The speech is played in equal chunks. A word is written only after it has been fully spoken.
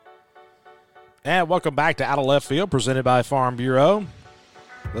And welcome back to Out of Left Field, presented by Farm Bureau.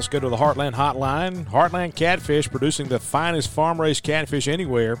 Let's go to the Heartland Hotline. Heartland Catfish, producing the finest farm-raised catfish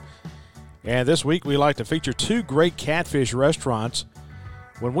anywhere. And this week we like to feature two great catfish restaurants.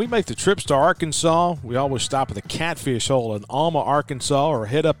 When we make the trips to Arkansas, we always stop at the Catfish Hole in Alma, Arkansas, or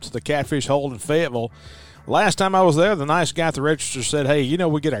head up to the Catfish Hole in Fayetteville. Last time I was there, the nice guy at the register said, hey, you know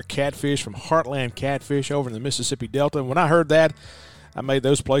we get our catfish from Heartland Catfish over in the Mississippi Delta. And when I heard that, I made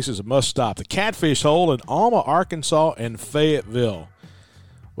those places a must-stop. The Catfish Hole in Alma, Arkansas, and Fayetteville.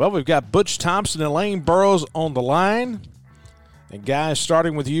 Well, we've got Butch Thompson and Lane Burroughs on the line. And guys,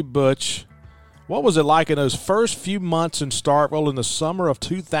 starting with you, Butch, what was it like in those first few months in Starkville in the summer of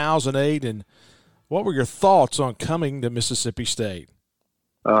 2008, and what were your thoughts on coming to Mississippi State?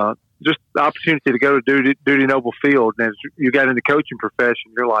 Just the opportunity to go to Duty Noble Field, and as you got in the coaching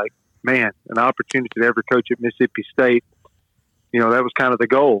profession, you're like, man, an opportunity to ever coach at Mississippi State. You know, that was kind of the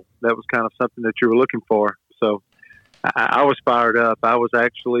goal. That was kind of something that you were looking for. So I was fired up. I was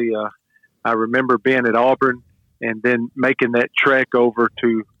actually, I remember being at Auburn and then making that trek over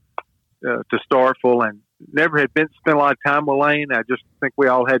to Starkville, and never had spent a lot of time with Lane. I just think we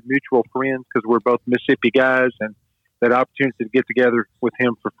all had mutual friends because we're both Mississippi guys, and that opportunity to get together with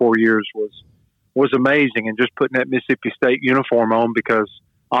him for 4 years was amazing. And just putting that Mississippi State uniform on, because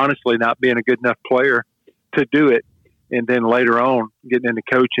honestly, not being a good enough player to do it, and then later on getting into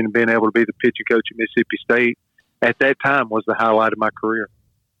coaching and being able to be the pitching coach at Mississippi State at that time was the highlight of my career.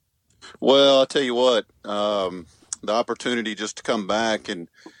 Well, I'll tell you what, the opportunity just to come back and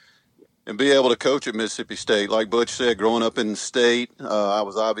be able to coach at Mississippi State. Like Butch said, growing up in the state, I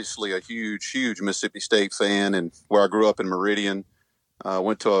was obviously a huge Mississippi State fan, and where I grew up in Meridian.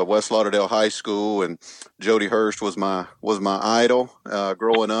 Went to West Lauderdale High School, and Jody Hurst was my idol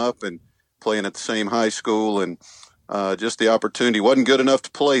growing up and playing at the same high school. And just the opportunity wasn't good enough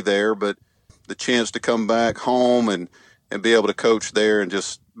to play there, but the chance to come back home and be able to coach there and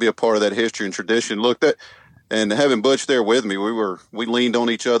just be a part of that history and tradition. Look, that. And having Butch there with me, we leaned on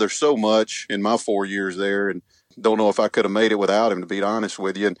each other so much in my 4 years there, and don't know if I could have made it without him, to be honest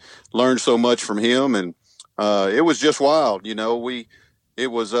with you, and learned so much from him. And it was just wild. You know, we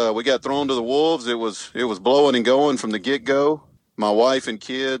got thrown to the wolves. It was blowing and going from the get-go. My wife and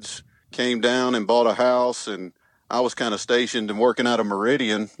kids came down and bought a house, and I was kind of stationed and working out of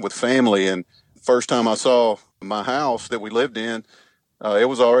Meridian with family. And first time I saw my house that we lived in, it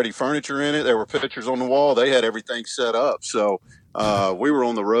was already furniture in it. There were pictures on the wall. They had everything set up. So we were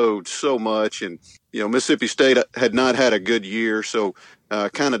on the road so much. And, you know, Mississippi State had not had a good year, so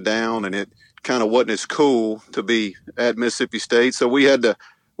kind of down, and it kind of wasn't as cool to be at Mississippi State. So we had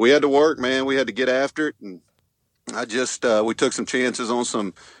to work, man. We had to get after it. And I just we took some chances on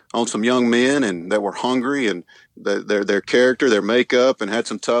some young men, and that were hungry, and their character, their makeup, and had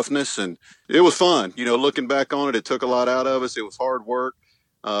some toughness, and it was fun. You know, looking back on it, it took a lot out of us. It was hard work,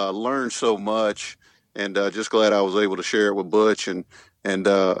 learned so much, and just glad I was able to share it with Butch, and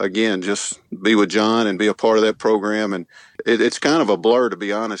again, just be with John and be a part of that program. And it's kind of a blur, to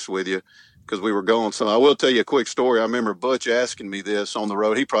be honest with you, because we were going. So I will tell you a quick story. I remember Butch asking me this on the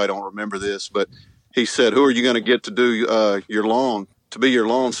road. He probably don't remember this, but he said, "Who are you going to get to do your lawn, to be your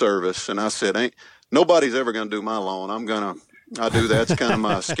lawn service?" And I said, nobody's ever going to do my lawn. I do that. It's kind of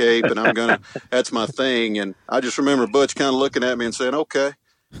my escape, and that's my thing. And I just remember Butch kind of looking at me and saying, okay.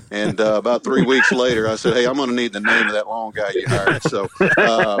 And about 3 weeks later, I said, hey, I'm going to need the name of that lawn guy you hired. So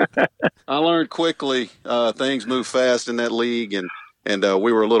I learned quickly. Things move fast in that league, and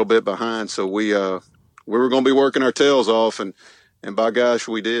we were a little bit behind. So we were going to be working our tails off, and by gosh,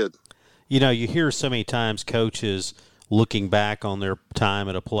 we did. You know, you hear so many times coaches looking back on their time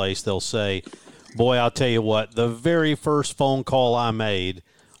at a place, they'll say, boy, I'll tell you what, the very first phone call I made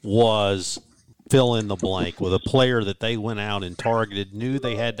was fill in the blank with a player that they went out and targeted, knew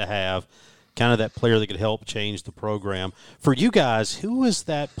they had to have, kind of that player that could help change the program. For you guys, who was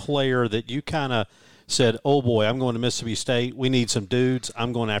that player that you kind of said, oh, boy, I'm going to Mississippi State. We need some dudes.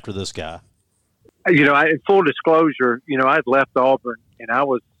 I'm going after this guy. You know, in full disclosure, you know, I'd left Auburn, and I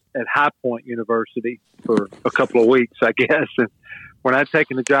was at High Point University for a couple of weeks, I guess. And when I'd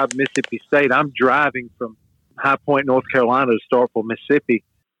taken the job at Mississippi State, I'm driving from High Point, North Carolina to Starkville, Mississippi.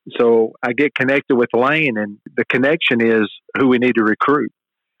 So I get connected with Lane, and the connection is who we need to recruit.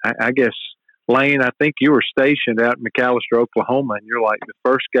 I guess, Lane, I think you were stationed out in McAlester, Oklahoma, and you're like, the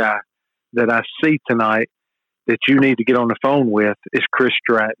first guy that I see tonight that you need to get on the phone with is Chris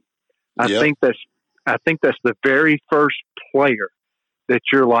Stratton. I think that's the very first player that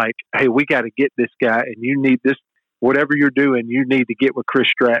you're like, hey, we got to get this guy, and you need this, whatever you're doing, you need to get with Chris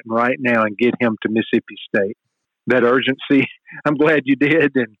Stratton right now and get him to Mississippi State. That urgency, I'm glad you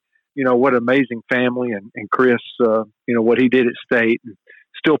did. And what an amazing family, and Chris, what he did at State, and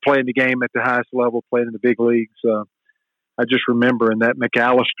still playing the game at the highest level, playing in the big leagues. I just remember in that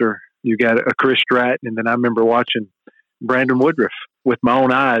McAllister, you got a Chris Stratton, and then I remember watching Brandon Woodruff with my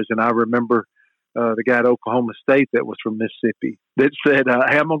own eyes, and I remember the guy at Oklahoma State that was from Mississippi that said,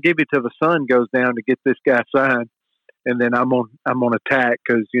 "Hey, I'm gonna give you till the sun goes down to get this guy signed, and then I'm on attack,"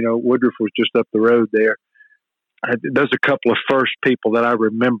 because Woodruff was just up the road there. Those are a couple of first people that I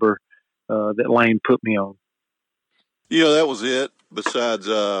remember that Lane put me on. That was it. Besides,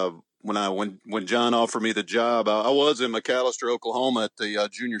 when John offered me the job, I was in McAllister, Oklahoma at the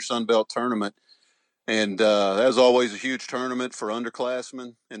Junior Sun Belt tournament. And that was always a huge tournament for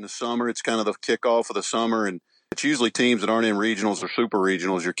underclassmen in the summer. It's kind of the kickoff of the summer. And it's usually teams that aren't in regionals or super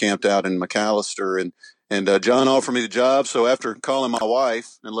regionals. You're camped out in McAllister. And John offered me the job. So after calling my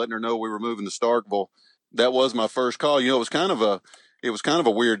wife and letting her know we were moving to Starkville, that was my first call. It was kind of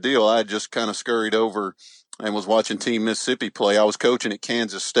a weird deal. I had just kind of scurried over and was watching Team Mississippi play. I was coaching at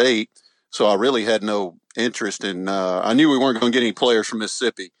Kansas State, so I really had no interest in I knew we weren't going to get any players from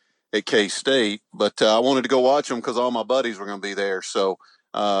Mississippi at K-State, but I wanted to go watch them because all my buddies were going to be there. So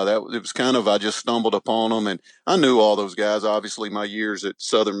it was kind of, I just stumbled upon them, and I knew all those guys, obviously my years at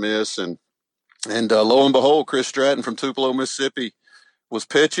Southern Miss, and lo and behold, Chris Stratton from Tupelo, Mississippi was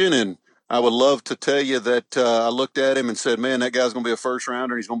pitching, and I would love to tell you that I looked at him and said, man, that guy's going to be a first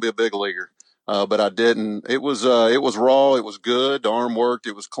rounder. He's going to be a big leaguer. But I didn't. It was raw. It was good. The arm worked.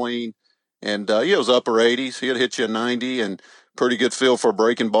 It was clean. And, it was upper 80s. He'd hit you a 90 and pretty good feel for a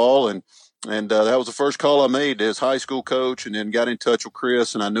breaking ball. And that was the first call I made to his high school coach, and then got in touch with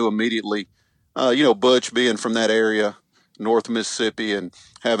Chris. And I knew immediately, Butch being from that area, North Mississippi, and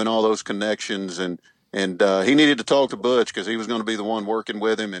having all those connections. And he needed to talk to Butch because he was going to be the one working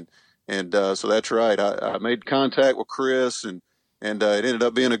with him. And so that's right. I made contact with Chris, and it ended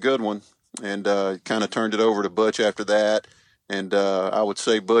up being a good one, and kind of turned it over to Butch after that. And I would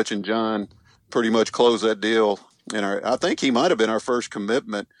say Butch and John pretty much closed that deal. And I think he might have been our first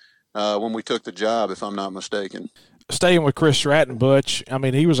commitment when we took the job, if I'm not mistaken. Staying with Chris Stratton, Butch, I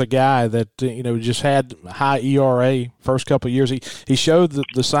mean, he was a guy that, just had high ERA first couple of years. He showed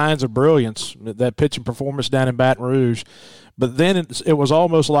the signs of brilliance, that pitching performance down in Baton Rouge. But then it was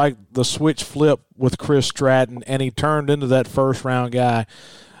almost like the switch flipped with Chris Stratton, and he turned into that first-round guy.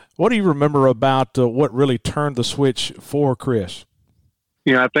 What do you remember about what really turned the switch for Chris?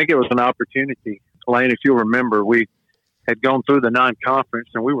 I think it was an opportunity. Lane, if you'll remember, we had gone through the non-conference,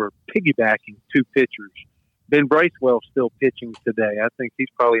 and we were piggybacking two pitchers. Ben Bracewell's still pitching today. I think he's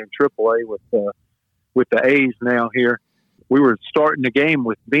probably in AAA with the A's now here. We were starting the game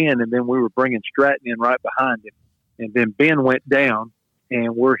with Ben, and then we were bringing Stratton in right behind him. And then Ben went down,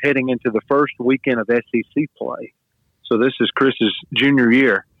 and we're heading into the first weekend of SEC play. So this is Chris's junior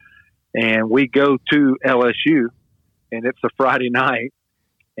year. And we go to LSU, and it's a Friday night.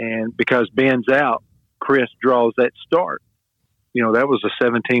 And because Ben's out, Chris draws that start. That was a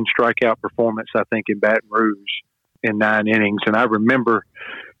 17 strikeout performance, I think, in Baton Rouge in 9 innings. And I remember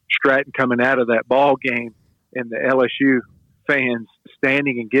Stratton coming out of that ball game and the LSU fans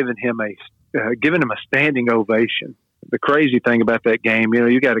standing and giving him a standing ovation. The crazy thing about that game,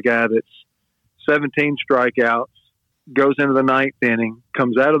 you got a guy that's 17 strikeouts, goes into the 9th inning,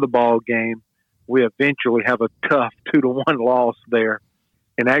 comes out of the ball game. We eventually have a tough 2-1 loss there,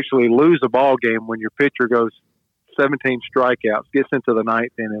 and actually lose a ball game when your pitcher goes 17 strikeouts, gets into the 9th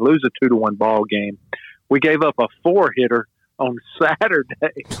inning, and lose a 2-1 ball game. We gave up a 4-hitter on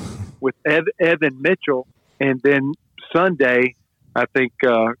Saturday with Evan Mitchell, and then Sunday, I think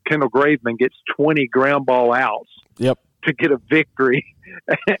Kendall Graveman gets 20 ground ball outs to get a victory,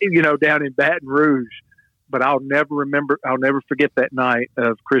 down in Baton Rouge. But I'll never forget that night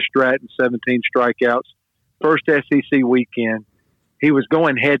of Chris Stratton, 17 strikeouts, first SEC weekend. He was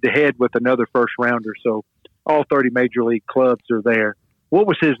going head-to-head with another first-rounder, so all 30 major league clubs are there. What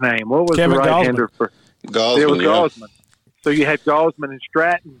was his name? What was Kevin the right-hander for? Gausman, it was Gausman. So you had Gausman and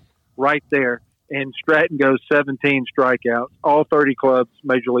Stratton right there, and Stratton goes 17 strikeouts. All 30 clubs,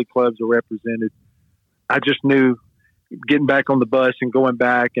 major league clubs, are represented. I just knew getting back on the bus and going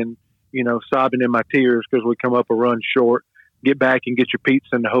back and, sobbing in my tears because we come up a run short, get back and get your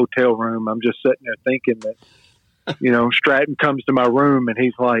pizza in the hotel room. I'm just sitting there thinking that, Stratton comes to my room and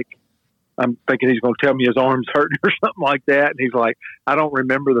he's like, I'm thinking he's going to tell me his arm's hurting or something like that. And he's like, I don't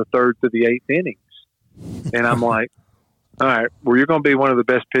remember the 3rd to the 8th innings. And I'm like, all right, well, you're going to be one of the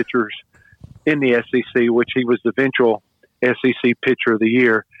best pitchers in the SEC, which he was the eventual SEC pitcher of the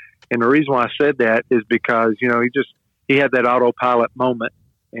year. And the reason why I said that is because, he had that autopilot moment.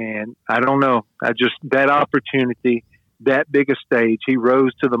 And I don't know, that opportunity that big a stage. He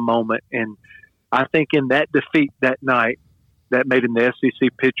rose to the moment. And I think in that defeat that night, that made him the SEC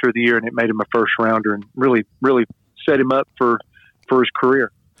Pitcher of the Year, and it made him a first rounder and really, really set him up for his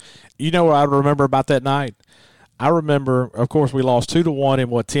career. You know what I remember about that night? I remember, of course, we lost 2-1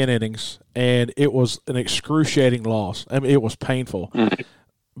 in 10 innings, and it was an excruciating loss. I mean, it was painful. Mm-hmm.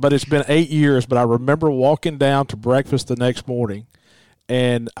 But it's been 8 years, but I remember walking down to breakfast the next morning,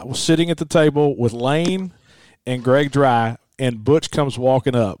 and I was sitting at the table with Lane and Greg Dry, and Butch comes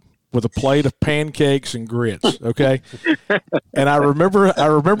walking up with a plate of pancakes and grits, okay? And I remember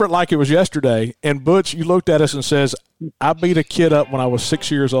it like it was yesterday. And Butch, you looked at us and says, I beat a kid up when I was 6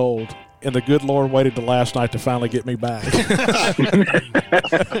 years old, and the good Lord waited till last night to finally get me back.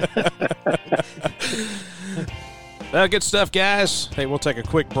 Well, good stuff, guys. Hey, we'll take a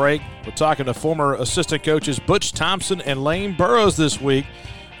quick break. We're talking to former assistant coaches Butch Thompson and Lane Burroughs this week,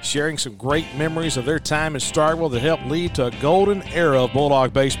 sharing some great memories of their time in Starkville that helped lead to a golden era of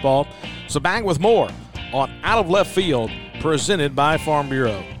Bulldog baseball. So back with more on Out of Left Field, presented by Farm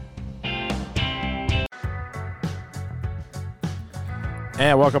Bureau.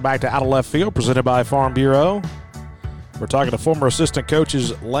 And welcome back to Out of Left Field, presented by Farm Bureau. We're talking to former assistant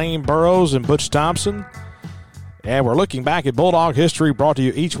coaches Lane Burroughs and Butch Thompson. And we're looking back at Bulldog history, brought to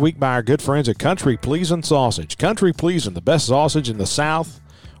you each week by our good friends at Country Pleasin' Sausage. Country Pleasin', the best sausage in the South,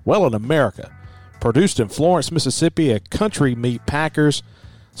 well, in America. Produced in Florence, Mississippi at Country Meat Packers.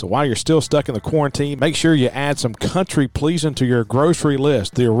 So while you're still stuck in the quarantine, make sure you add some Country Pleasin' to your grocery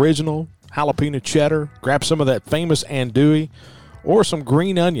list. The original jalapeno cheddar, grab some of that famous andouille, or some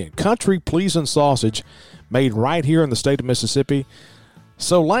green onion. Country Pleasin' Sausage, made right here in the state of Mississippi.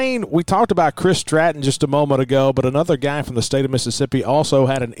 So, Lane, we talked about Chris Stratton just a moment ago, but another guy from the state of Mississippi also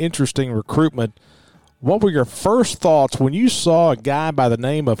had an interesting recruitment. What were your first thoughts when you saw a guy by the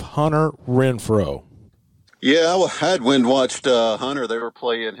name of Hunter Renfro? Yeah, I had watched Hunter. They were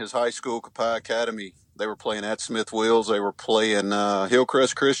playing his high school, Copiah Academy. They were playing at Smith Wills. They were playing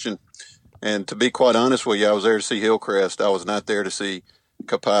Hillcrest Christian. And to be quite honest with you, I was there to see Hillcrest. I was not there to see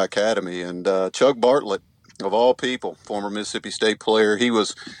Copiah Academy. And Chuck Bartlett, of all people, former Mississippi State player, he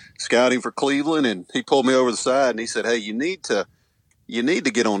was scouting for Cleveland, and he pulled me over the side and he said, "Hey, you need to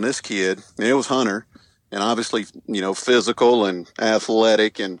get on this kid." And it was Hunter, and obviously, physical and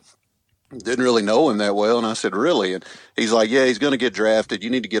athletic, and didn't really know him that well. And I said, "Really?" And he's like, "Yeah, he's going to get drafted.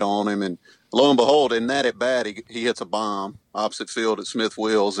 You need to get on him." And lo and behold, in that at bat, he hits a bomb opposite field at Smith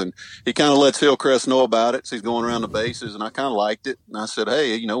Wills, and he kind of lets Hillcrest know about it. So he's going around the bases, and I kind of liked it. And I said,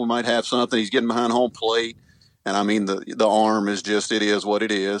 "Hey, we might have something." He's getting behind home plate. And I mean, the arm is just, it is what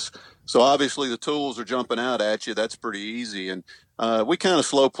it is. So obviously the tools are jumping out at you. That's pretty easy. And we kind of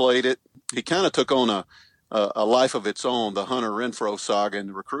slow played it. He kind of took on a life of its own, the Hunter Renfro saga in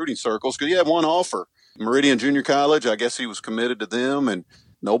the recruiting circles, because he had one offer. Meridian Junior College, I guess he was committed to them, and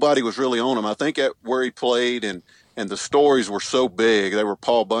nobody was really on him. I think at where he played, and the stories were so big. They were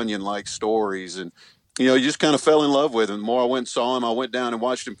Paul Bunyan-like stories. And, you just kind of fell in love with him. The more I went and saw him, I went down and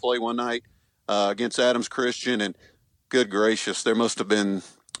watched him play one night against Adams Christian, and good gracious, there must have been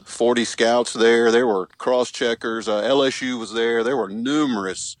 40 scouts there. There were cross-checkers. LSU was there. There were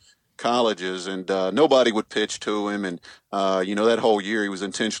numerous colleges, and nobody would pitch to him. And, that whole year he was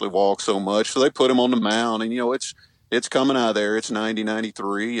intentionally walked so much. So they put him on the mound, and, it's coming out of there. It's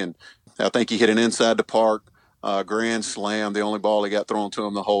 90-93, and I think he hit an inside the park grand slam, the only ball he got thrown to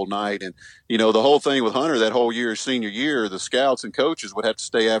him the whole night. And, the whole thing with Hunter that whole year, his senior year, the scouts and coaches would have to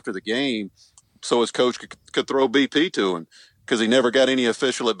stay after the game so his coach could throw BP to him, because he never got any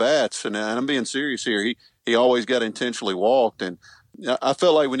official at-bats. And I'm being serious here. He always got intentionally walked. And I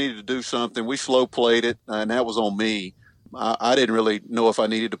felt like we needed to do something. We slow played it, and that was on me. I didn't really know if I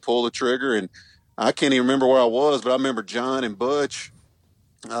needed to pull the trigger. And I can't even remember where I was, but I remember John and Butch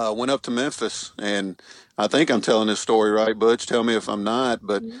went up to Memphis. And I think I'm telling this story right, Butch. Tell me if I'm not.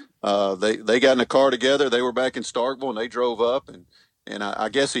 But they got in a car together. They were back in Starkville, and they drove up. And I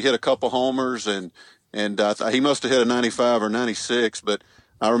guess he hit a couple homers, and he must have hit a 95 or 96. But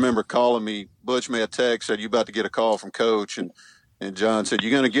I remember calling me. Butch made a text, said, "You about to get a call from Coach?" And John said,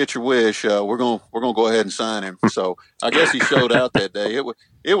 "You're going to get your wish. We're going to go ahead and sign him." So I guess he showed out that day.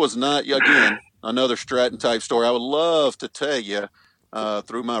 It was not, again, another Stratton type story. I would love to tell you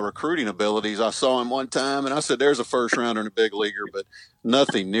through my recruiting abilities. I saw him one time, and I said, "There's a first rounder in a big leaguer," but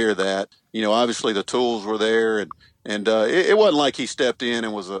nothing near that. Obviously the tools were there, and it wasn't like he stepped in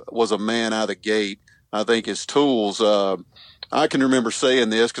and was a man out of the gate. I think his tools, I can remember saying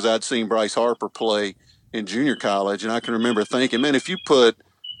this because I'd seen Bryce Harper play in junior college, and I can remember thinking, man, if you put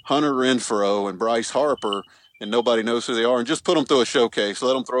Hunter Renfro and Bryce Harper and nobody knows who they are, and just put them through a showcase,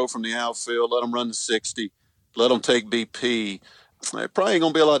 let them throw from the outfield, let them run the 60, let them take BP, it probably ain't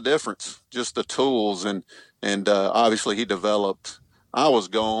gonna be a lot of difference. Just the tools and obviously he developed. I was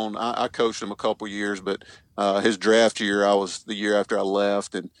gone. I coached him a couple years, but his draft year, I was the year after I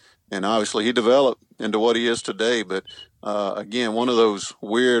left, and obviously he developed into what he is today. But again, one of those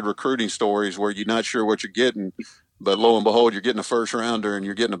weird recruiting stories where you're not sure what you're getting, but lo and behold, you're getting a first rounder and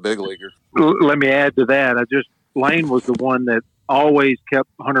you're getting a big leaguer. Let me add to that. Lane was the one that always kept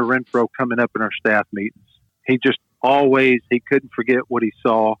Hunter Renfroe coming up in our staff meetings. He just he couldn't forget what he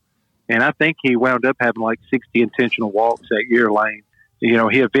saw. And I think he wound up having like 60 intentional walks that year, Lane. You know,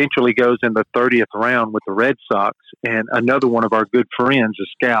 he eventually goes in the 30th round with the Red Sox, and another one of our good friends, a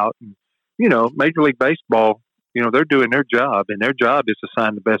scout. And, you know, Major League Baseball, you know, they're doing their job, and their job is to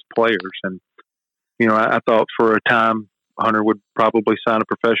sign the best players. And, you know, I thought for a time Hunter would probably sign a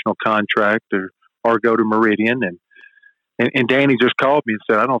professional contract or go to Meridian. And Danny just called me and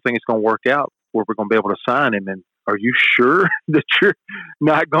said, I don't think it's going to work out where we're going to be able to sign him. And are you sure that you're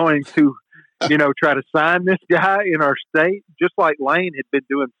not going to, you know, try to sign this guy in our state, just like Lane had been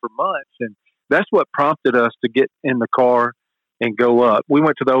doing for months? And that's what prompted us to get in the car and go up. We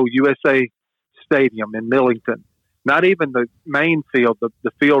went to the old USA Stadium in Millington, not even the main field,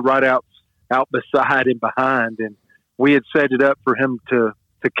 the field right out beside and behind. And we had set it up for him to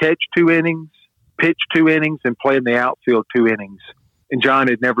catch 2 innings, pitch 2 innings, and play in the outfield 2 innings. And John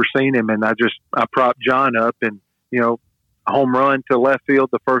had never seen him, and I propped John up, and, you know, home run to left field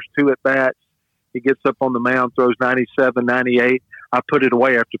the first 2 at bats. He gets up on the mound, throws 97, 98. I put it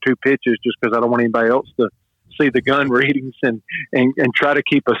away after 2 pitches just because I don't want anybody else to see the gun readings and try to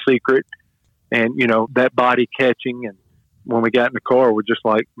keep a secret. And, you know, that body catching. And when we got in the car, we're just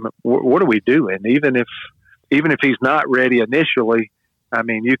like, what are we doing? Even if he's not ready initially, I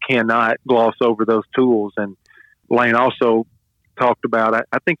mean, you cannot gloss over those tools. And Lane also talked about,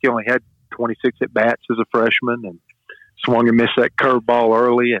 I think he only had 26 at bats as a freshman and swung and missed that curveball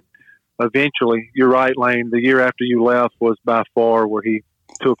early. And eventually, you're right, Lane, the year after you left was by far where he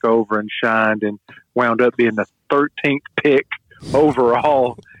took over and shined and wound up being the 13th pick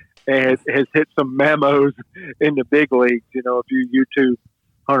overall and has hit some memos in the big leagues. You know, if you YouTube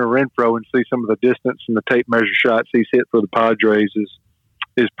Hunter Renfroe and see some of the distance and the tape measure shots he's hit for the Padres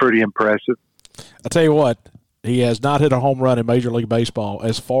is pretty impressive. I'll tell you what, he has not hit a home run in Major League Baseball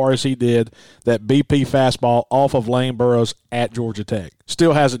as far as he did that BP fastball off of Lane Burroughs at Georgia Tech.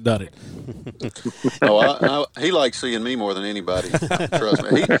 Still hasn't done it. He likes seeing me more than anybody.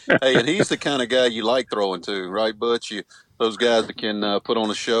 Trust me. And he's the kind of guy you like throwing to, right, Butch? Those guys that can put on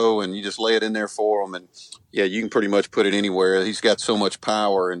a show and you just lay it in there for them. And, yeah, you can pretty much put it anywhere. He's got so much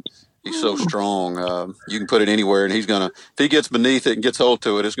power and he's so strong. You can put it anywhere, and he's going to – if he gets beneath it and gets hold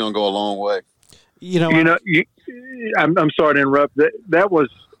to it, it's going to go a long way. I'm sorry to interrupt. That was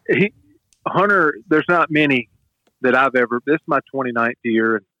Hunter. There's not many that I've ever. This is my 29th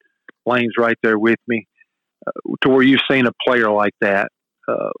year, and Lane's right there with me. To where you've seen a player like that.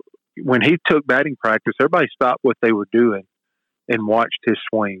 When he took batting practice, everybody stopped what they were doing and watched his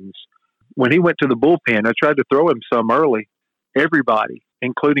swings. When he went to the bullpen, I tried to throw him some early. Everybody,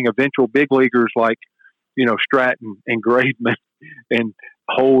 including eventual big leaguers like, you know, Stratton and Graveman and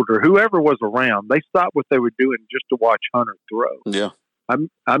Holt or whoever was around, they stopped what they were doing just to watch Hunter throw. Yeah. I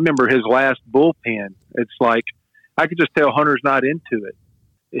remember his last bullpen. It's like, I could just tell Hunter's not into it.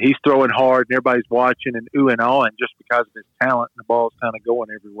 He's throwing hard and everybody's watching and ooh and ahhing just because of his talent, and the ball's kind of going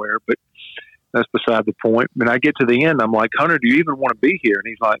everywhere. But that's beside the point. When I get to the end, I'm like, Hunter, do you even want to be here? And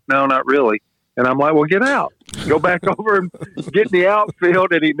he's like, no, not really. And I'm like, well, get out. Go back over and get in the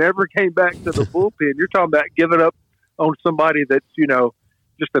outfield. And he never came back to the bullpen. You're talking about giving up on somebody that's, you know,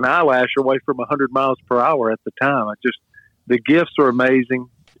 just an eyelash away from 100 miles per hour at the time. The gifts are amazing.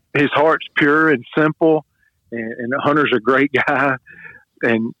 His heart's pure and simple, and Hunter's a great guy.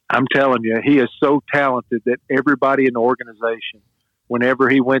 And I'm telling you, he is so talented that everybody in the organization, whenever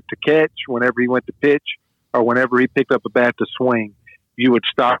he went to catch, whenever he went to pitch, or whenever he picked up a bat to swing, you would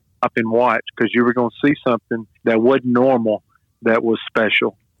stop and watch because you were going to see something that wasn't normal, that was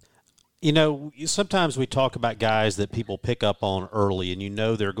special. You know, sometimes we talk about guys that people pick up on early and you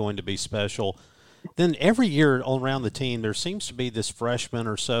know they're going to be special. Then every year around the team, there seems to be this freshman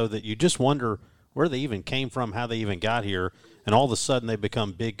or so that you just wonder where they even came from, how they even got here, and all of a sudden they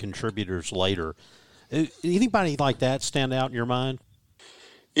become big contributors later. Anybody like that stand out in your mind?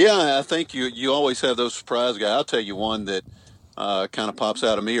 Yeah, I think you always have those surprise guys. I'll tell you one that kind of pops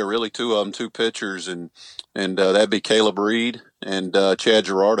out of me, or really two of them, two pitchers, and that'd be Caleb Reed and Chad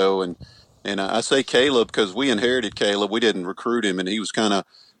Gerardo. And I say Caleb because we inherited Caleb. We didn't recruit him, and he was kind of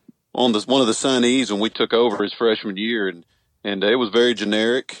on one of the signees when we took over his freshman year, and it was very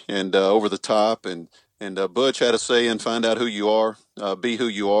generic and over the top, and And Butch had a saying, find out who you are, be who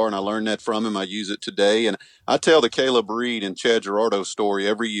you are. And I learned that from him. I use it today. And I tell the Caleb Reed and Chad Gerardo story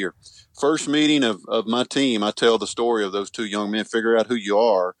every year. First meeting of my team, I tell the story of those two young men, figure out who you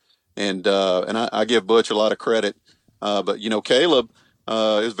are. And I give Butch a lot of credit. But, Caleb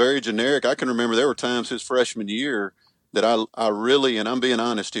is very generic. I can remember there were times his freshman year that I really, and I'm being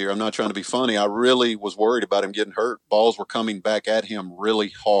honest here, I'm not trying to be funny, I really was worried about him getting hurt. Balls were coming back at him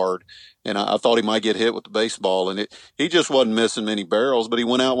really hard, and I thought he might get hit with the baseball. And he just wasn't missing many barrels, but he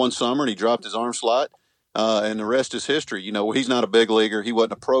went out one summer and he dropped his arm slot, and the rest is history. He's not a big leaguer. He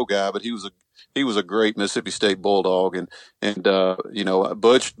wasn't a pro guy, but he was a great Mississippi State Bulldog. And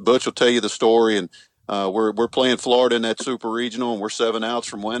Butch will tell you the story. And we're playing Florida in that Super Regional, and we're 7 outs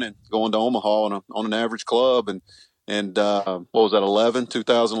from winning, going to Omaha on an average club, and what was that,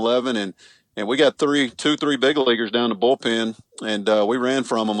 2011, and we got three big leaguers down the bullpen, and we ran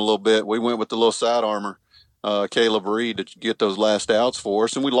from them a little bit. We went with the little side armor, Caleb Reed, to get those last outs for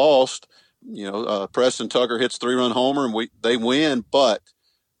us, and we lost. Preston Tucker hits 3-run homer, and they win, but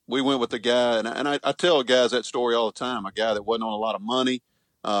we went with the guy, and I tell guys that story all the time, a guy that wasn't on a lot of money.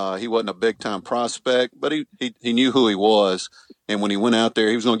 He wasn't a big-time prospect, but he knew who he was, and when he went out there,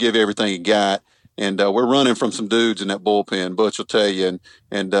 he was going to give everything he got. And we're running from some dudes in that bullpen, Butch will tell you.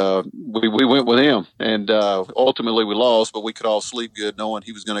 And we went with him. And ultimately we lost, but we could all sleep good knowing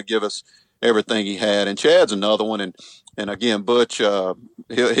he was going to give us everything he had. And Chad's another one. And again, Butch,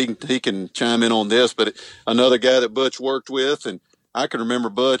 he can chime in on this, but another guy that Butch worked with. And I can remember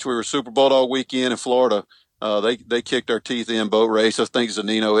Butch, we were Super Bulldog weekend in Florida. They kicked our teeth in boat race. I think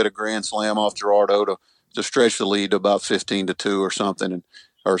Zanino hit a grand slam off Gerardo to stretch the lead to about 15-2 or something.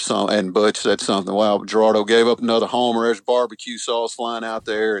 And Butch said something. Wow, Gerardo gave up another homer. There's barbecue sauce flying out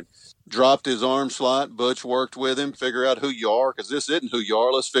there, and dropped his arm slot. Butch worked with him, figure out who you are, because this isn't who you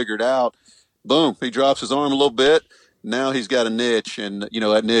are. Let's figure it out. Boom, he drops his arm a little bit. Now he's got a niche, and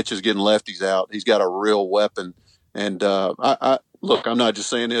that niche is getting lefties out. He's got a real weapon. And I look, I'm not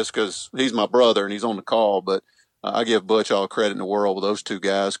just saying this because he's my brother and he's on the call, but I give Butch all credit in the world with those two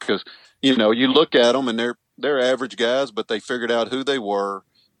guys, because you look at them and they're average guys, but they figured out who they were.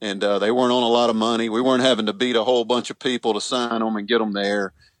 And they weren't on a lot of money. We weren't having to beat a whole bunch of people to sign them and get them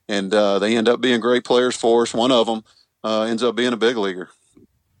there. And they end up being great players for us. One of them ends up being a big leaguer.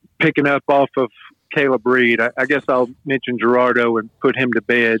 Picking up off of Caleb Reed, I guess I'll mention Gerardo and put him to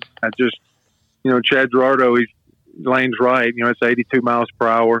bed. Chad Gerardo, Lane's right. It's 82 miles per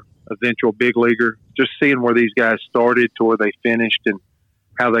hour, eventual big leaguer. Just seeing where these guys started to where they finished and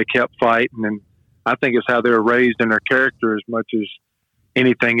how they kept fighting. And I think it's how they were raised in their character as much as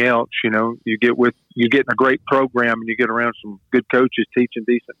anything else. You get in a great program and you get around some good coaches teaching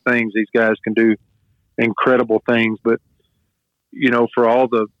decent things. These guys can do incredible things. But, for all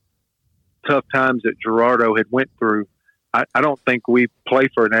the tough times that Gerardo had went through, I don't think we play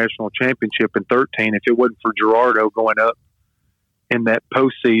for a national championship in 2013 if it wasn't for Gerardo going up in that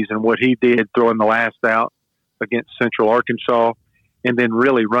postseason, what he did throwing the last out against Central Arkansas, and then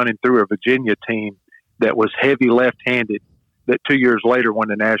really running through a Virginia team that was heavy left-handed, that 2 years later won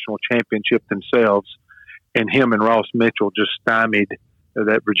the national championship themselves, and him and Ross Mitchell just stymied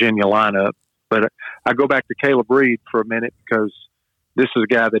that Virginia lineup. But I go back to Caleb Reed for a minute, because this is a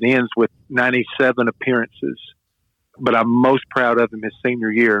guy that ends with 97 appearances, but I'm most proud of him his senior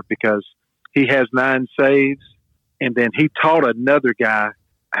year because he has 9 saves, and then he taught another guy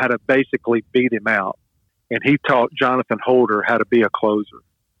how to basically beat him out. And he taught Jonathan Holder how to be a closer,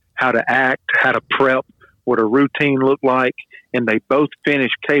 how to act, how to prep, what a routine looked like. And they both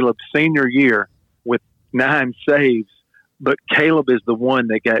finished Caleb's senior year with 9 saves. But Caleb is the one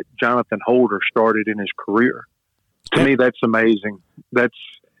that got Jonathan Holder started in his career. To me, that's amazing. That's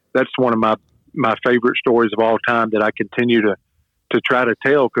one of my favorite stories of all time that I continue to try to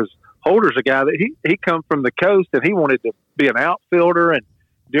tell, because Holder's a guy that he come from the coast and he wanted to be an outfielder. And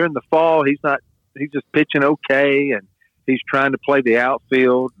during the fall, he's just pitching okay, and he's trying to play the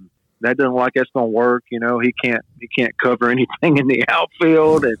outfield. That doesn't look like that's going to work. He can't cover anything in the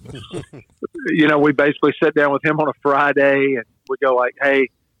outfield. And, we basically sat down with him on a Friday and we go like, hey,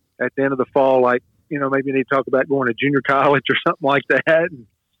 at the end of the fall, maybe you need to talk about going to junior college or something like that. And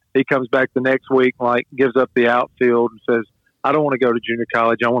he comes back the next week, gives up the outfield and says, I don't want to go to junior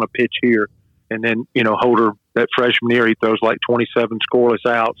college. I want to pitch here. And then, Holder, that freshman year, he throws 27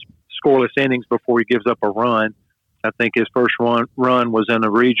 scoreless innings before he gives up a run. I think his first run was in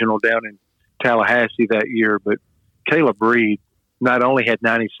a regional down in Tallahassee that year. But Caleb Reed not only had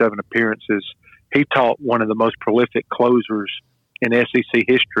 97 appearances, he taught one of the most prolific closers in SEC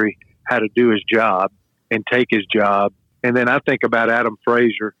history how to do his job and take his job. And then I think about Adam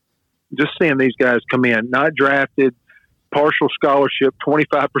Frazier. just seeing these guys come in, not drafted, partial scholarship,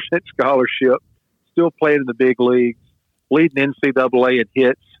 25% scholarship, still playing in the big leagues, leading NCAA in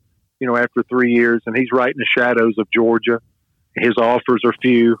hits, after 3 years, and he's right in the shadows of Georgia. His offers are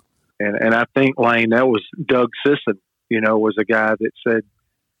few. And I think, Lane, that was Doug Sisson, was a guy that said,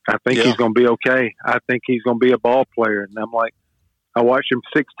 I think he's going to be okay. I think he's going to be a ball player. And I'm like, I watched him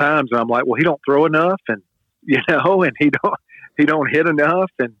 6 times, and I'm like, well, he don't throw enough, and, and he don't hit enough,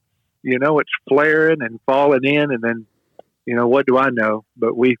 and, it's flaring and falling in, and then, what do I know?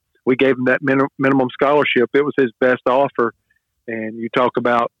 But we gave him that minimum scholarship. It was his best offer. And you talk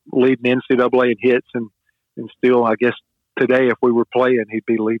about leading NCAA in hits, and still, I guess, today, if we were playing, he'd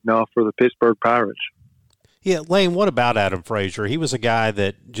be leading off for the Pittsburgh Pirates. Yeah, Lane, what about Adam Frazier? He was a guy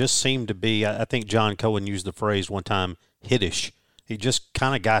that just seemed to be, I think John Cohen used the phrase one time, hittish. He just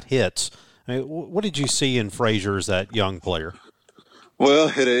kind of got hits. I mean, what did you see in Frazier as that young player?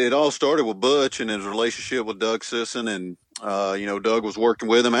 Well, it all started with Butch and his relationship with Doug Sisson, and Doug was working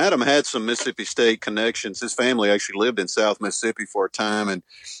with him. Adam had some Mississippi State connections. His family actually lived in South Mississippi for a time, and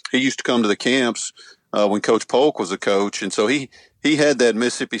he used to come to the camps when Coach Polk was a coach, and so he had that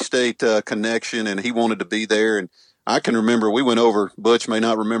Mississippi State connection, and he wanted to be there. And I can remember we went over. Butch may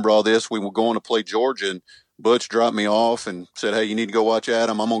not remember all this. We were going to play Georgia, and Butch dropped me off and said, "Hey, you need to go watch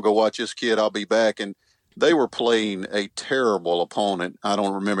Adam. I'm gonna go watch this kid. I'll be back." And they were playing a terrible opponent. I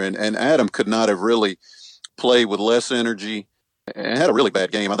don't remember. And Adam could not have really played with less energy and had a really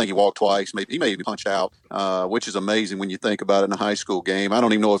bad game. I think he walked twice. He may even punch out, which is amazing when you think about it in a high school game. I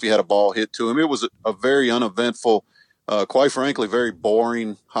don't even know if he had a ball hit to him. It was a very uneventful, quite frankly, very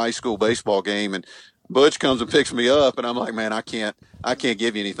boring high school baseball game. And Butch comes and picks me up, and I'm like, man, I can't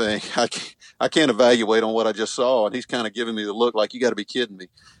give you anything. I can't evaluate on what I just saw. And he's kind of giving me the look like, you got to be kidding me.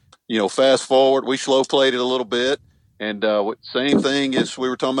 Fast forward, we slow played it a little bit. And same thing as we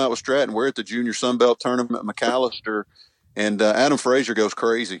were talking about with Stratton. We're at the Junior Sunbelt Tournament at McAllister, and Adam Frazier goes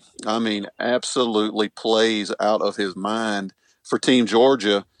crazy. I mean, absolutely plays out of his mind for Team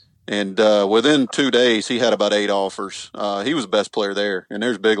Georgia. And within 2 days, he had about 8 offers. He was the best player there. And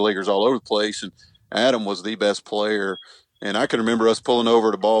there's big leaguers all over the place. And Adam was the best player. And I can remember us pulling over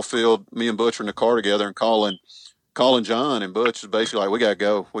to the ball field, me and Butch were in the car together, and calling John. And Butch was basically like, we got to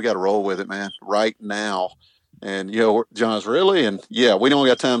go. We got to roll with it, man, right now. And, John's really? And, yeah, we don't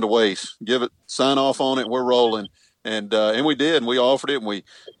got time to waste. Sign off on it, we're rolling. And we did, and we offered it, and we,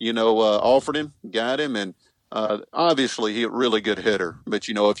 offered him, got him, and obviously he's a really good hitter. But,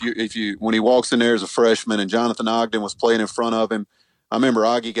 if you when he walks in there as a freshman and Jonathan Ogden was playing in front of him, I remember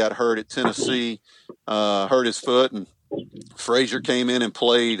Augie got hurt at Tennessee, hurt his foot, and Frazier came in and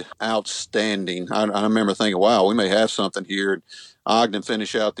played outstanding. I remember thinking, wow, we may have something here. And Ogden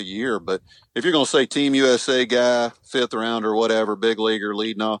finish out the year. But if you're going to say Team USA guy, 5th round or whatever, big leaguer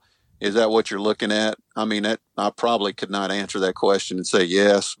leading off, is that what you're looking at? I mean, I probably could not answer that question and say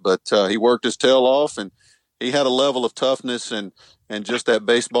yes, but he worked his tail off, and he had a level of toughness and just that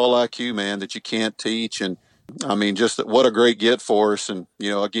baseball IQ, man, that you can't teach. And I mean, just what a great get for us. And,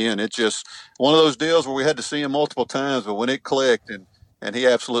 again, it's just one of those deals where we had to see him multiple times, but when it clicked and he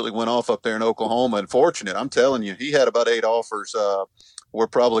absolutely went off up there in Oklahoma, and fortunate, I'm telling you, he had about 8 offers. We're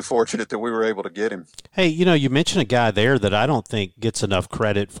probably fortunate that we were able to get him. Hey, you mentioned a guy there that I don't think gets enough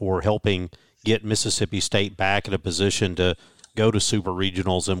credit for helping get Mississippi State back in a position to go to super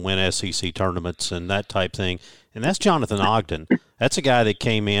regionals and win SEC tournaments and that type thing, and that's Jonathan Ogden. That's a guy that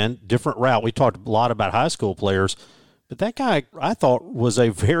came in, different route. We talked a lot about high school players, but that guy I thought was a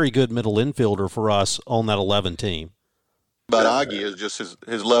very good middle infielder for us on that 11 team. About Augie is just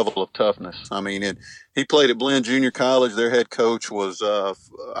his level of toughness. I mean, he played at Blinn Junior College. Their head coach was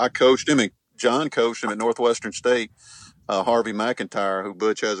I coached him, and John coached him at Northwestern State. Harvey McIntyre, who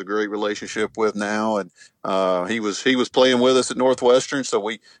Butch has a great relationship with now, and he was playing with us at Northwestern, so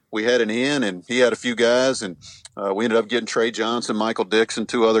we had an in, and he had a few guys, and we ended up getting Trey Johnson, Michael Dixon,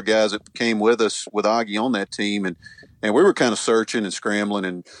 2 other guys that came with us with Augie on that team, and we were kind of searching and scrambling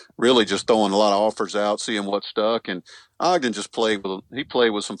and really just throwing a lot of offers out, seeing what stuck. And Ogden just played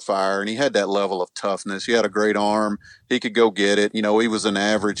with some fire, and he had that level of toughness. He had a great arm. He could go get it. He was an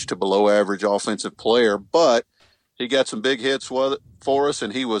average to below average offensive player, but he got some big hits for us,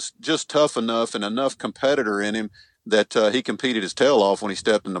 and he was just tough enough and enough competitor in him that he competed his tail off when he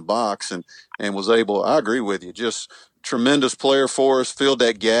stepped in the box and was able. I agree with you. Just tremendous player for us, filled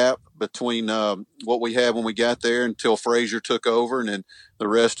that gap between what we had when we got there until Frazier took over, and then the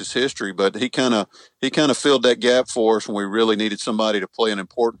rest is history. But he kind of filled that gap for us when we really needed somebody to play an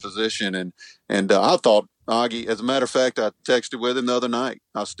important position. And I thought Augie. As a matter of fact, I texted with him the other night.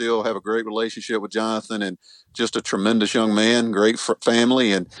 I still have a great relationship with Jonathan, and just a tremendous young man, great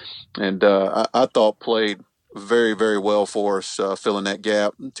family, and I thought played very, very well for us, filling that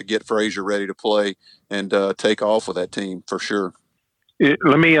gap to get Frazier ready to play and take off with that team for sure.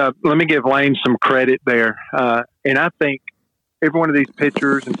 Let me give Lane some credit there, and I think every one of these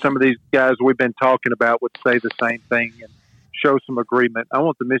pitchers and some of these guys we've been talking about would say the same thing and show some agreement. I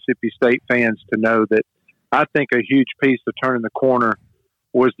want the Mississippi State fans to know that I think a huge piece of turning the corner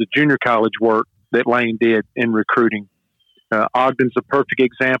was the junior college work that Lane did in recruiting. Ogden's a perfect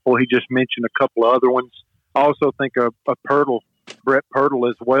example. He just mentioned a couple of other ones. I also think of Brett Pirtle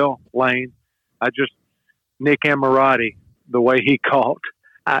as well, Lane. Nick Amorati, the way he caught,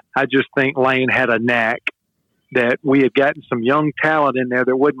 I just think Lane had a knack that we had gotten some young talent in there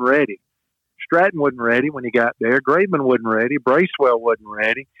that wasn't ready. Stratton wasn't ready when he got there. Graveman wasn't ready. Bracewell wasn't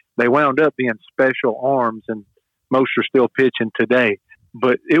ready. They wound up being special arms, and most are still pitching today.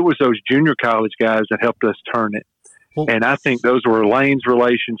 But it was those junior college guys that helped us turn it. Well, and I think those were Lane's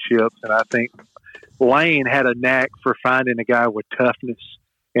relationships, and I think Lane had a knack for finding a guy with toughness.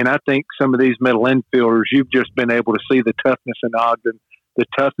 And I think some of these middle infielders, you've just been able to see the toughness in Ogden, the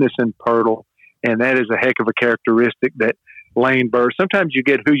toughness in Pirtle, and that is a heck of a characteristic that Lane Burroughs. Sometimes you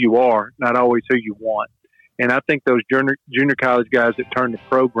get who you are, not always who you want. And I think those junior college guys that turned the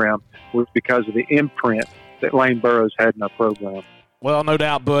program was because of the imprint that Lane Burroughs had in our program. Well, no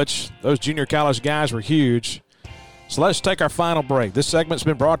doubt, Butch. Those junior college guys were huge. So let's take our final break. This segment's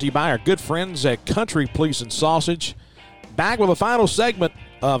been brought to you by our good friends at Country Police and Sausage. Back with the final segment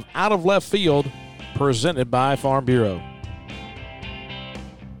of Out of Left Field, presented by Farm Bureau.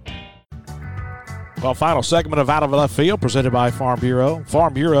 Well, final segment of Out of Left Field, presented by Farm Bureau.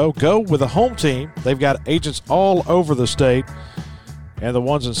 Farm Bureau, go with a home team. They've got agents all over the state, and the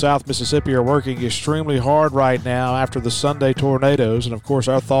ones in South Mississippi are working extremely hard right now after the Sunday tornadoes. And, of course,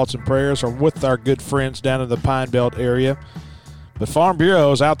 our thoughts and prayers are with our good friends down in the Pine Belt area. But Farm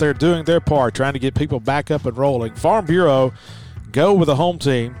Bureau is out there doing their part, trying to get people back up and rolling. Farm Bureau, go with a home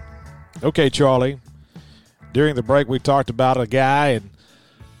team. Okay, Charlie, during the break we talked about a guy, and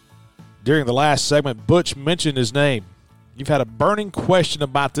during the last segment, Butch mentioned his name. You've had a burning question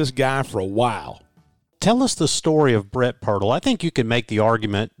about this guy for a while. Tell us the story of Brett Pirtle. I think you can make the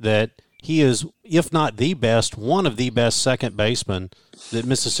argument that he is, if not the best, one of the best second basemen that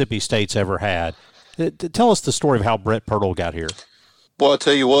Mississippi State's ever had. Tell us the story of how Brett Pirtle got here. Well, I'll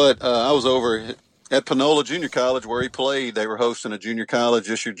tell you what, I was over at Panola Junior College where he played. They were hosting a junior college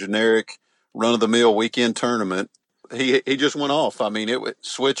issue generic run-of-the-mill weekend tournament. He just went off. I mean, it was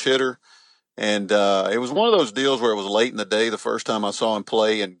switch hitter. And it was one of those deals where it was late in the day the first time I saw him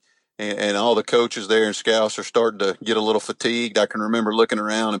play, and all the coaches there and scouts are starting to get a little fatigued. I can remember looking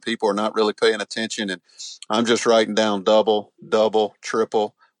around and people are not really paying attention, and I'm just writing down double,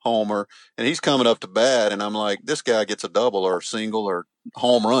 triple, homer, and he's coming up to bat, and I'm like, this guy gets a double or a single or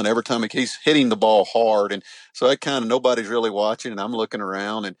home run every time he's hitting the ball hard. And so that kind of nobody's really watching, and I'm looking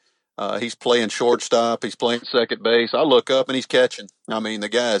around, and he's playing shortstop, he's playing second base. I look up and he's catching. I mean, the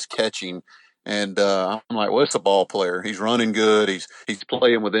guy is catching. And I'm like, well, it's a ball player. He's running good. He's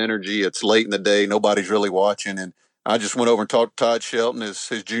playing with energy. It's late in the day. Nobody's really watching. And I just went over and talked to Todd Shelton, his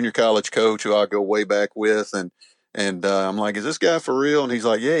junior college coach, who I go way back with. And I'm like, is this guy for real? And he's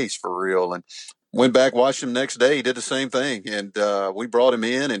like, yeah, he's for real. And went back, watched him next day. He did the same thing. And we brought him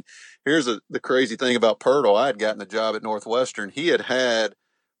in. And here's the crazy thing about Pirtle. I had gotten a job at Northwestern. He had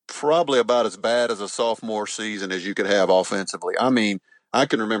probably about as bad as a sophomore season as you could have offensively. I mean, I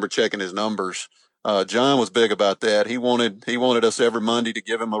can remember checking his numbers. John was big about that. He wanted us every Monday to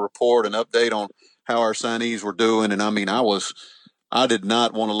give him a report, an update on how our signees were doing. And I mean, I did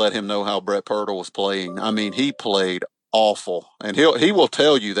not want to let him know how Brett Pirtle was playing. I mean, he played awful, and he will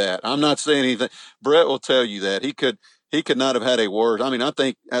tell you that. I'm not saying anything. Brett will tell you that he could not have had a worse. I mean, I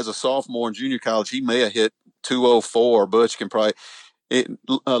think as a sophomore in junior college, he may have hit 204. Butch can probably.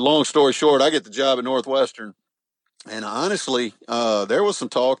 Long story short, I get the job at Northwestern. And honestly, there was some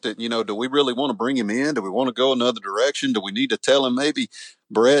talk that, do we really want to bring him in? Do we want to go another direction? Do we need to tell him maybe,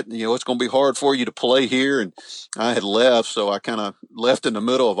 Brett, it's going to be hard for you to play here? And I had left, so I kind of left in the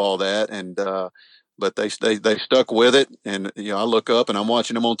middle of all that. And but they stuck with it. And, I look up and I'm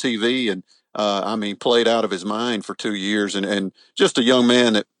watching him on TV, and played out of his mind for 2 years, and just a young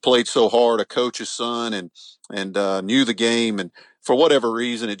man that played so hard, a coach's son, and knew the game. And for whatever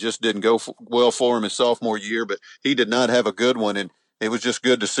reason, it just didn't go well for him his sophomore year, but he did not have a good one. And it was just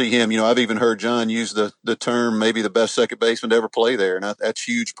good to see him. I've even heard John use the term maybe the best second baseman to ever play there. And that's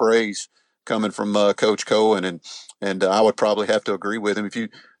huge praise coming from Coach Cohen, and I would probably have to agree with him.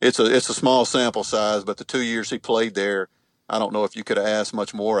 It's a small sample size, but the 2 years he played there, I don't know if you could have asked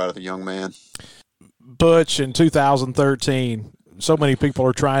much more out of the young man. Butch, in 2013, so many people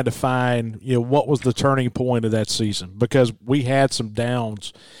are trying to find, what was the turning point of that season, because we had some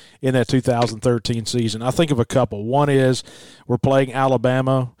downs in that 2013 season. I think of a couple. One is we're playing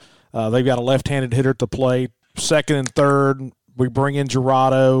Alabama. They've got a left-handed hitter at the plate. Second and third, we bring in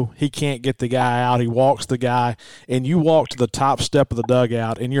Gerardo. He can't get the guy out. He walks the guy, and you walk to the top step of the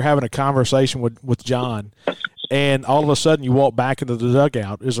dugout, and you're having a conversation with John, and all of a sudden you walk back into the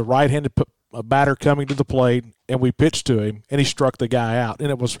dugout. There's a right-handed batter coming to the plate, and we pitched to him, and he struck the guy out. And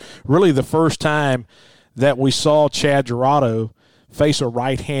it was really the first time that we saw Chad Gerardo face a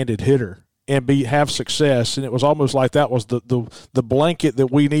right-handed hitter and have success, and it was almost like that was the blanket that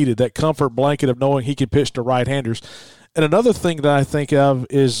we needed, that comfort blanket of knowing he could pitch to right-handers. And another thing that I think of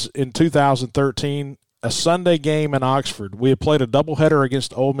is in 2013, a Sunday game in Oxford. We had played a doubleheader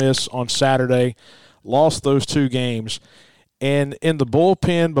against Ole Miss on Saturday, lost those two games. And in the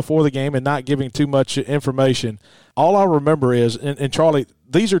bullpen before the game, and not giving too much information, all I remember is, and Charlie,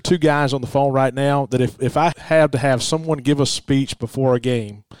 these are two guys on the phone right now that if I had to have someone give a speech before a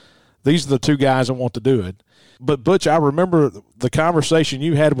game, these are the two guys that want to do it. But, Butch, I remember the conversation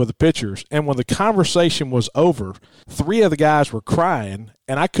you had with the pitchers, and when the conversation was over, three of the guys were crying,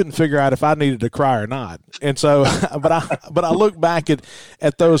 and I couldn't figure out if I needed to cry or not. And so, but I look back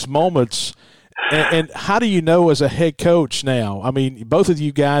at those moments. And how do you know as a head coach now? I mean, both of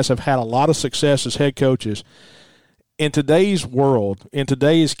you guys have had a lot of success as head coaches. In today's world, in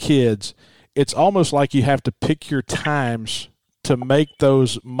today's kids, it's almost like you have to pick your times to make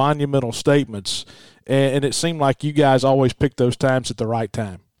those monumental statements. And it seemed like you guys always pick those times at the right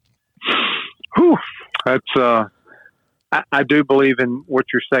time. Whew. That's I do believe in what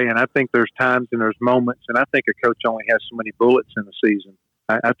you're saying. I think there's times and there's moments, and I think a coach only has so many bullets in the season.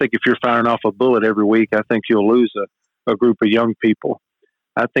 I think if you're firing off a bullet every week, I think you'll lose a group of young people.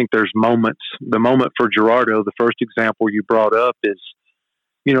 I think there's moments. The moment for Gerardo, the first example you brought up is,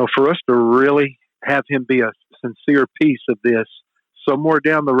 for us to really have him be a sincere piece of this somewhere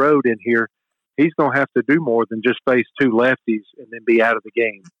down the road in here, he's going to have to do more than just face two lefties and then be out of the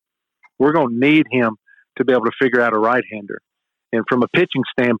game. We're going to need him to be able to figure out a right-hander. And from a pitching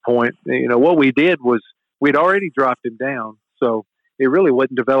standpoint, what we did was we'd already dropped him down, so it really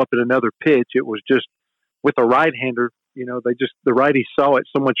wasn't developing another pitch. It was just with a right-hander, the righty saw it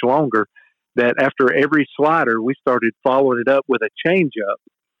so much longer that after every slider, we started following it up with a changeup,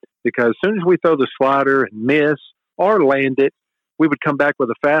 because as soon as we throw the slider and miss or land it, we would come back with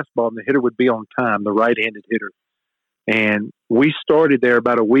a fastball and the hitter would be on time, the right-handed hitter. And we started there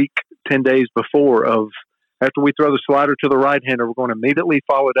about a week, 10 days before after we throw the slider to the right-hander, we're going to immediately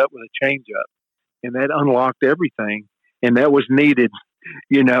follow it up with a changeup. And that unlocked everything. And that was needed,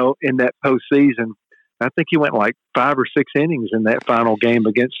 in that postseason. I think he went like 5 or 6 innings in that final game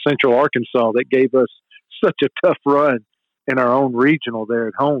against Central Arkansas that gave us such a tough run in our own regional there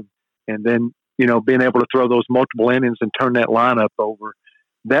at home. And then, being able to throw those multiple innings and turn that lineup over,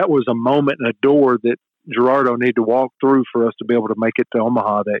 that was a moment and a door that Gerardo needed to walk through for us to be able to make it to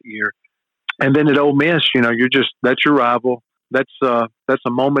Omaha that year. And then at Ole Miss, that's your rival. That's a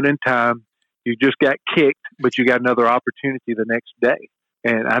moment in time. You just got kicked, but you got another opportunity the next day.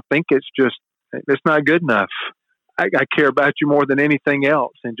 And I think it's not good enough. I care about you more than anything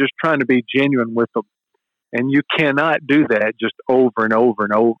else, and just trying to be genuine with them. And you cannot do that just over and over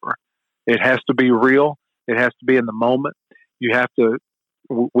and over. It has to be real. It has to be in the moment. You have to,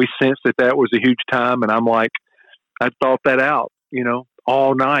 we sensed that was a huge time. And I'm like, I thought that out,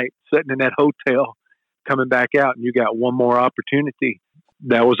 all night, sitting in that hotel, coming back out, and you got one more opportunity.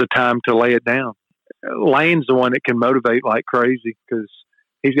 That was a time to lay it down. Lane's the one that can motivate like crazy because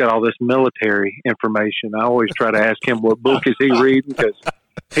he's got all this military information. I always try to ask him what book is he reading, because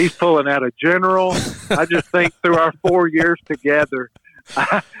he's pulling out a general. I just think through our 4 years together,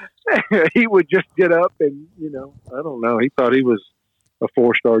 he would just get up and, I don't know. He thought he was a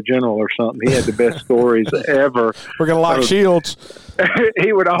 4-star general or something. He had the best stories ever. We're going to lock shields.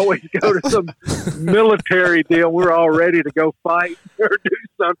 He would always go to some military deal. We're all ready to go fight or do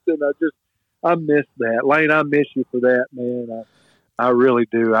something. I miss that. Lane, I miss you for that, man. I really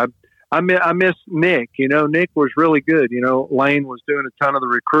do. I miss Nick. Nick was really good. Lane was doing a ton of the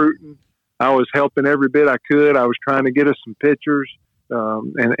recruiting. I was helping every bit I could. I was trying to get us some pitchers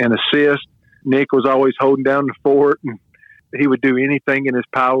and assist. Nick was always holding down the fort, and he would do anything in his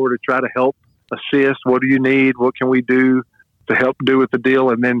power to try to help assist. What do you need? What can we do to help do with the deal?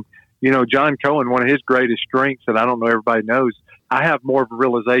 And then, John Cohen, one of his greatest strengths that I don't know everybody knows, I have more of a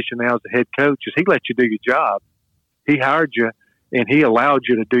realization now as a head coach is he let you do your job. He hired you and he allowed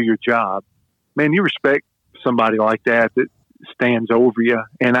you to do your job. Man, you respect somebody like that stands over you.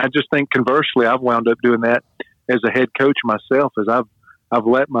 And I just think conversely, I've wound up doing that as a head coach myself, as I've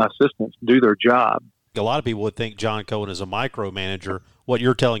let my assistants do their job. A lot of people would think John Cohen is a micromanager. What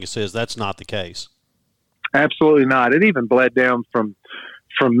you're telling us is that's not the case. Absolutely not. It even bled down from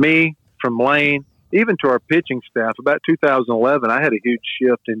me, from Lane, even to our pitching staff. About 2011, I had a huge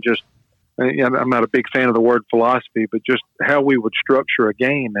shift in just, I'm not a big fan of the word philosophy, but just how we would structure a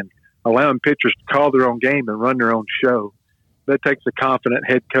game and allowing pitchers to call their own game and run their own show. That takes a confident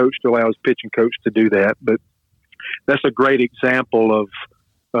head coach to allow his pitching coach to do that. But that's a great example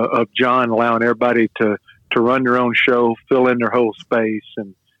of John allowing everybody to run their own show, fill in their whole space.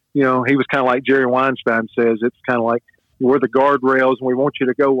 And, he was kind of like Jerry Weinstein says, it's kind of like we're the guardrails and we want you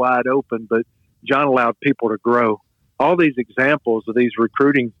to go wide open, but John allowed people to grow. All these examples of these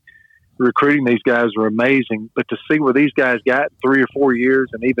recruiting these guys are amazing, but to see where these guys got in 3 or 4 years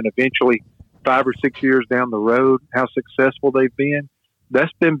and even eventually 5 or 6 years down the road, how successful they've been,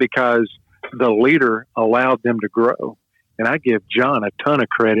 that's been because the leader allowed them to grow. And I give John a ton of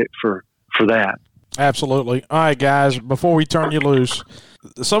credit for that. Absolutely. All right, guys, before we turn you loose,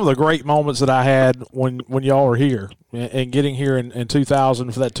 some of the great moments that I had when y'all were here and getting here in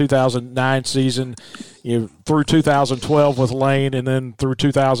 2000 for that 2009 season, through 2012 with Lane and then through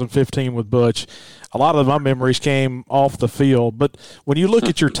 2015 with Butch. A lot of my memories came off the field. But when you look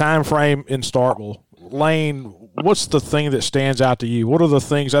at your time frame in Starkville, Lane, what's the thing that stands out to you? What are the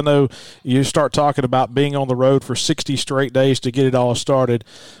things? I know you start talking about being on the road for 60 straight days to get it all started.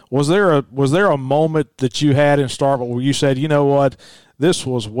 Was there a moment that you had in Starkville where you said, you know what, this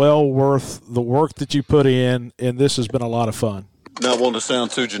was well worth the work that you put in, and this has been a lot of fun? Not wanting to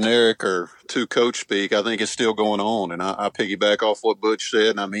sound too generic or too coach speak, I think it's still going on, and I piggyback off what Butch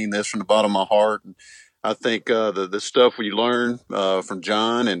said, and I mean this from the bottom of my heart. And I think the stuff we learn from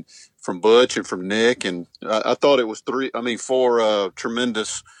John and from Butch and from Nick, and I thought it was four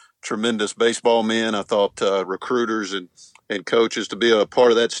tremendous baseball men. I thought recruiters and coaches to be a part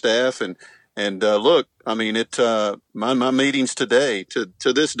of that staff. And look, I mean, my meetings today,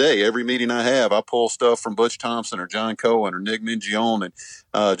 to this day, every meeting I have, I pull stuff from Butch Thompson or John Cohen or Nick Mingione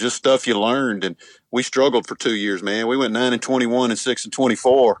and just stuff you learned. And we struggled for 2 years, man. We went 9-21 and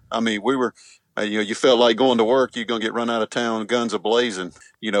 6-24. I mean, we were, you felt like going to work, you're going to get run out of town, guns a-blazing.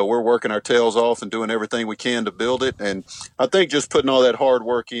 We're working our tails off and doing everything we can to build it. And I think just putting all that hard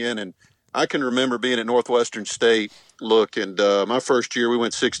work in, and I can remember being at Northwestern State. Look, and my first year we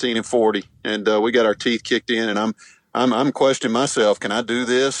went 16-40, and we got our teeth kicked in. And I'm questioning myself, can I do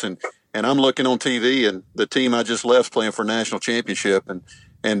this? And I'm looking on TV, and the team I just left's playing for a national championship.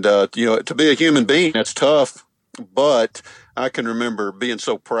 And to be a human being, that's tough. But I can remember being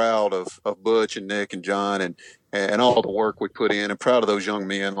so proud of Butch and Nick and John and all the work we put in, and proud of those young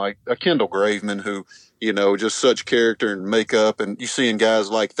men like a Kendall Graveman, who, just such character and makeup. And you seeing guys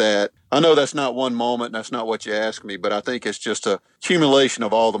like that. I know that's not one moment, and that's not what you asked me, but I think it's just a accumulation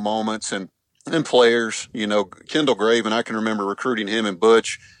of all the moments and players. Kendall Graveman, I can remember recruiting him and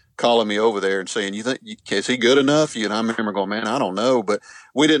Butch calling me over there and saying, "You think is he good enough?" And I remember going, "Man, I don't know," but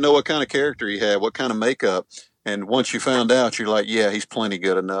we didn't know what kind of character he had, what kind of makeup. And once you found out, you're like, yeah, he's plenty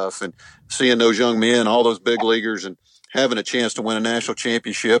good enough. And seeing those young men, all those big leaguers, and having a chance to win a national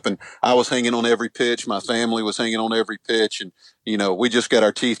championship. And I was hanging on every pitch. My family was hanging on every pitch. And, we just got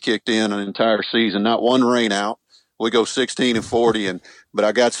our teeth kicked in an entire season, not one rain out. We go 16-40, but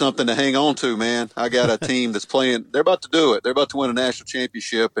I got something to hang on to, man. I got a team that's playing. They're about to do it. They're about to win a national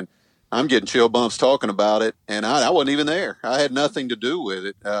championship, and I'm getting chill bumps talking about it. And I wasn't even there. I had nothing to do with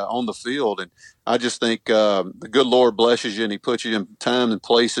it on the field. And I just think the good Lord blesses you, and he puts you in time and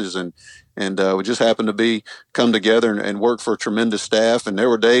places, and we just happened to come together and work for a tremendous staff. And there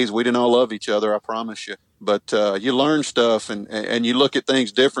were days we didn't all love each other, I promise you. But you learn stuff, and you look at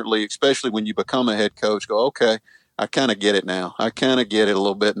things differently, especially when you become a head coach. Go, okay, I kind of get it now. I kind of get it a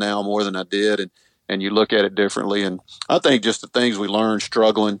little bit now more than I did, and you look at it differently. And I think just the things we learned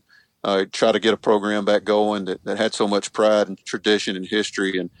struggling, try to get a program back going that had so much pride and tradition and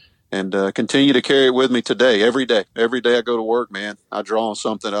history, and continue to carry it with me today. Every day I go to work, man, I draw on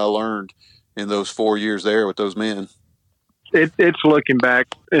something I learned in those 4 years there with those men. It's looking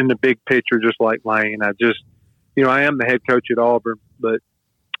back in the big picture, just like Lane. I just, I am the head coach at Auburn, but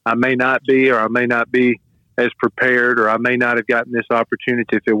I may not be, or I may not be as prepared, or I may not have gotten this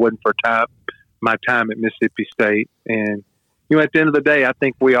opportunity if it wasn't for my time at Mississippi State. And, at the end of the day, I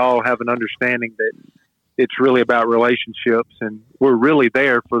think we all have an understanding that it's really about relationships, and we're really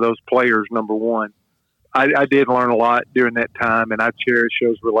there for those players, number one. I did learn a lot during that time, and I cherish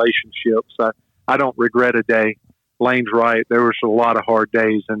those relationships. I don't regret a day. Lane's right. There was a lot of hard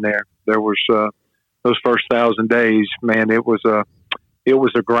days in there. There was those first 1,000 days, man. It was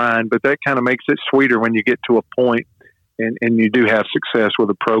a grind, but that kind of makes it sweeter when you get to a point and you do have success with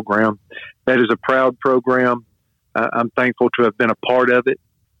a program. That is a proud program. I'm thankful to have been a part of it.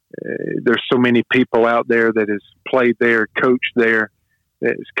 There's so many people out there that has played there, coached there,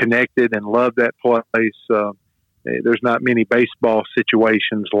 that is connected and love that place. There's not many baseball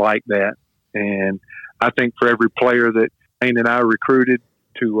situations like that. And I think for every player that Lane and I recruited,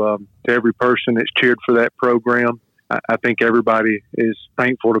 to every person that's cheered for that program, I think everybody is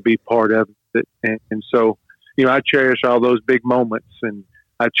thankful to be part of it. And so, I cherish all those big moments, and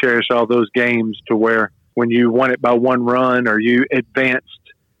I cherish all those games to where when you won it by one run or you advanced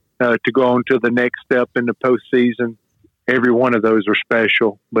to go on to the next step in the postseason, every one of those are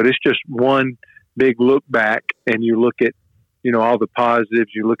special. But it's just one big look back, and you look at, all the positives,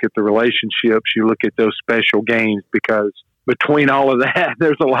 you look at the relationships, you look at those special games, because between all of that,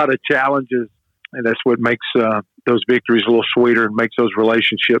 there's a lot of challenges, and that's what makes those victories a little sweeter and makes those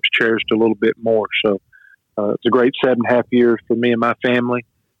relationships cherished a little bit more. So it's a great 7.5 years for me and my family.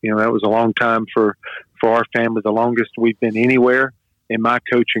 That was a long time for our family, the longest we've been anywhere in my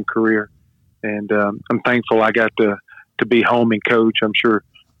coaching career. And I'm thankful I got to be home and coach. I'm sure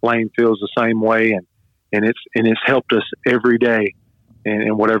Lane feels the same way, and it's helped us every day.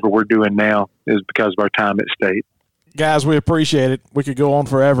 And whatever we're doing now is because of our time at State. Guys, we appreciate it. We could go on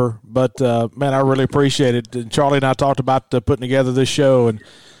forever, but, man, I really appreciate it. And Charlie and I talked about putting together this show, and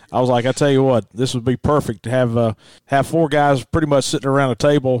I was like, I tell you what, this would be perfect to have four guys pretty much sitting around a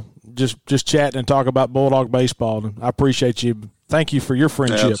table just chatting and talk about Bulldog baseball. And I appreciate you. Thank you for your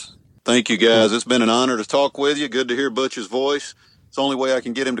friendship. Yes. Thank you, guys. It's been an honor to talk with you. Good to hear Butch's voice. It's the only way I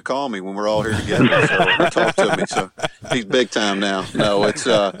can get him to call me when we're all here together. So talk to me. So he's big time now. No, it's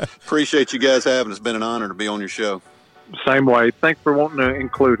appreciate you guys having. It's been an honor to be on your show. Same way. Thanks for wanting to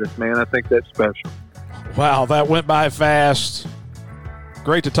include us, man. I think that's special. Wow, that went by fast.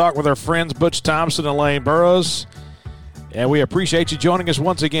 Great to talk with our friends Butch Thompson and Lane Burroughs. And we appreciate you joining us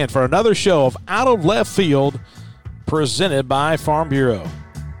once again for another show of Out of Left Field presented by Farm Bureau.